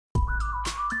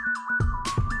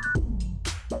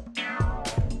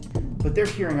but they're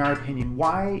hearing our opinion.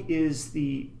 Why is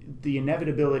the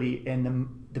inevitability and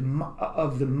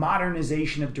of the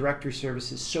modernization of directory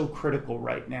services so critical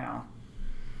right now?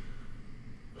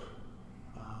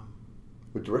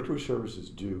 What directory services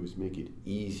do is make it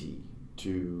easy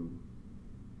to,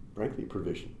 frankly,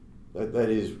 provision. That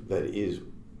is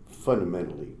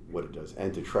fundamentally what it does,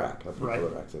 and to track how people Right. are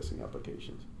accessing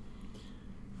applications.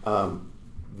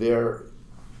 There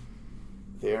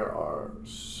are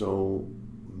so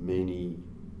many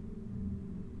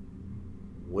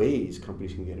ways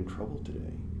companies can get in trouble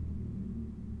today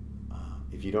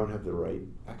if you don't have the right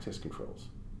access controls.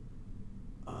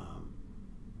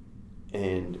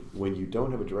 And when you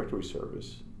don't have a directory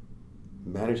service,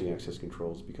 managing access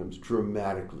controls becomes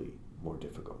dramatically more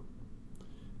difficult.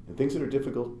 And things that are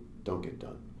difficult don't get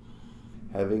done.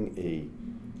 Having a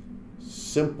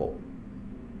simple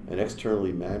and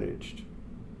externally managed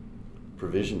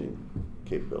provisioning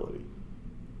capability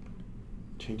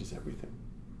changes everything.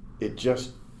 It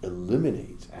just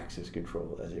eliminates access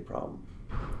control as a problem.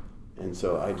 And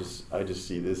so I just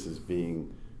see this as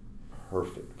being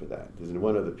perfect for that. There's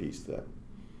one other piece that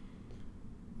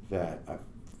I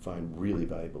find really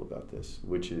valuable about this,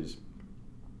 which is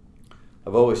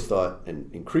I've always thought,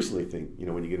 and increasingly think,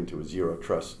 when you get into a zero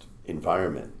trust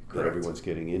environment that everyone's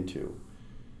getting into,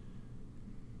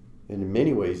 and in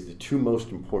many ways the two most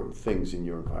important things in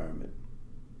your environment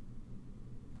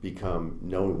become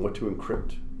knowing what to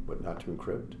encrypt, what not to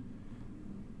encrypt,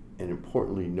 and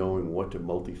importantly, knowing what to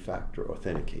multi-factor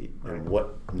authenticate and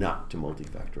what not to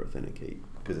multi-factor authenticate,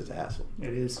 because it's a hassle.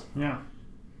 It is, yeah.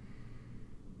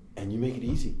 And you make it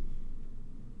easy.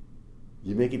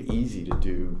 You make it easy to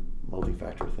do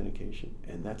multi-factor authentication,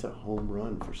 and that's a home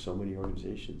run for so many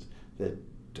organizations that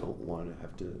don't want to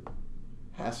have to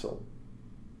hassle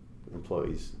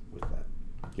employees with that.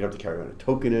 You don't have to carry around a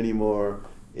token anymore.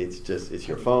 It's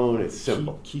your phone. It's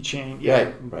simple. Keychain.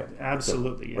 Yeah, right.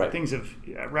 Absolutely. So, right. Things have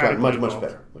radically much evolved.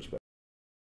 better.